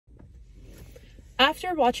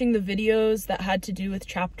After watching the videos that had to do with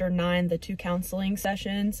chapter 9, the 2 counseling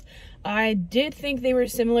sessions, I did think they were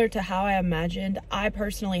similar to how I imagined. I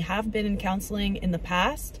personally have been in counseling in the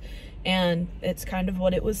past, and it's kind of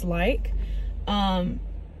what it was like. In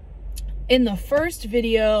the first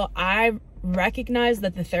video, I recognized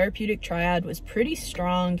that the therapeutic triad was pretty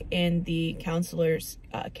strong in the counselor's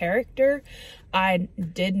character. I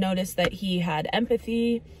did notice that he had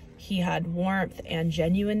empathy, he had warmth and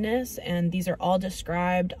genuineness, and these are all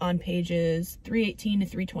described on pages 318 to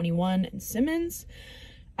 321 in Simmons.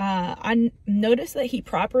 I noticed that he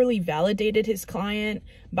properly validated his client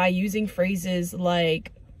by using phrases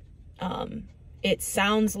like, it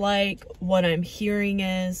sounds like, what I'm hearing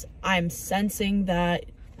is, I'm sensing that,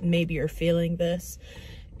 maybe you're feeling this.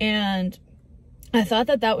 And I thought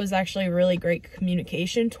that that was actually a really great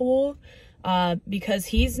communication tool, because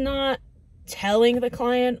he's not telling the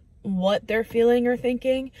client what they're feeling or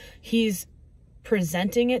thinking. He's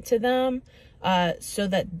presenting it to them so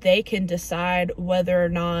that they can decide whether or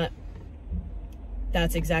not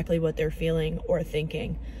that's exactly what they're feeling or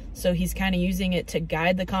thinking. So he's kind of using it to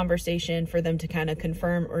guide the conversation for them to kind of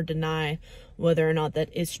confirm or deny whether or not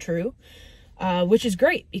that is true, which is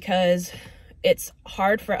great because it's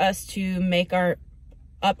hard for us to make up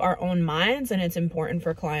our own minds, and it's important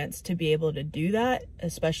for clients to be able to do that,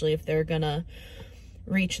 especially if they're gonna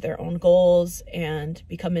reach their own goals and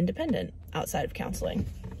become independent outside of counseling.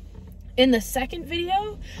 In the second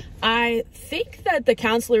video, I think that the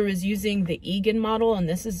counselor was using the Egan model, and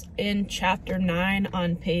this is in chapter 9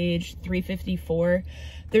 on page 354.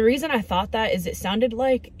 The reason I thought that is it sounded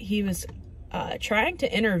like he was trying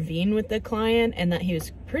to intervene with the client and that he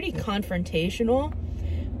was pretty confrontational.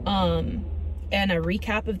 And a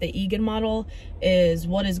recap of the Egan model is,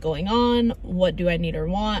 what is going on? What do I need or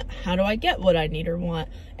want? How do I get what I need or want?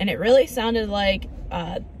 And it really sounded like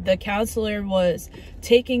the counselor was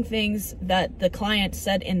taking things that the client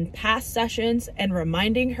said in past sessions and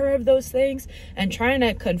reminding her of those things and trying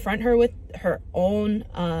to confront her with her own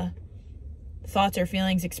thoughts or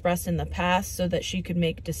feelings expressed in the past so that she could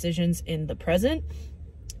make decisions in the present.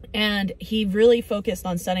 And he really focused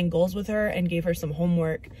on setting goals with her and gave her some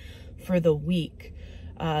homework for the week.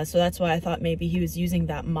 So that's why I thought maybe he was using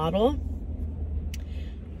that model.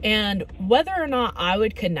 And whether or not I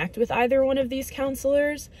would connect with either one of these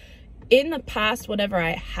counselors, in the past, whenever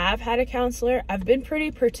I have had a counselor, I've been pretty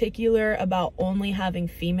particular about only having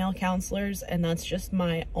female counselors, and that's just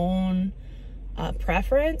my own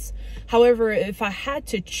preference. However, if I had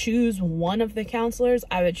to choose one of the counselors,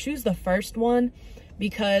 I would choose the first one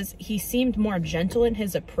because he seemed more gentle in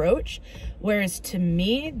his approach, whereas to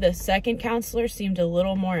me, the second counselor seemed a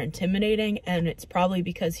little more intimidating, and it's probably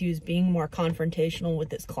because he was being more confrontational with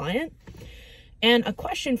his client. And a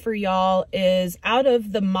question for y'all is, out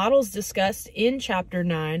of the models discussed in chapter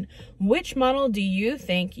 9, which model do you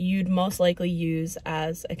think you'd most likely use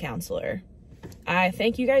as a counselor? I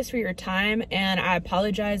thank you guys for your time, and I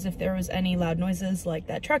apologize if there was any loud noises like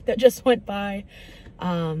that truck that just went by.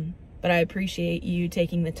 But I appreciate you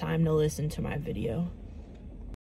taking the time to listen to my video.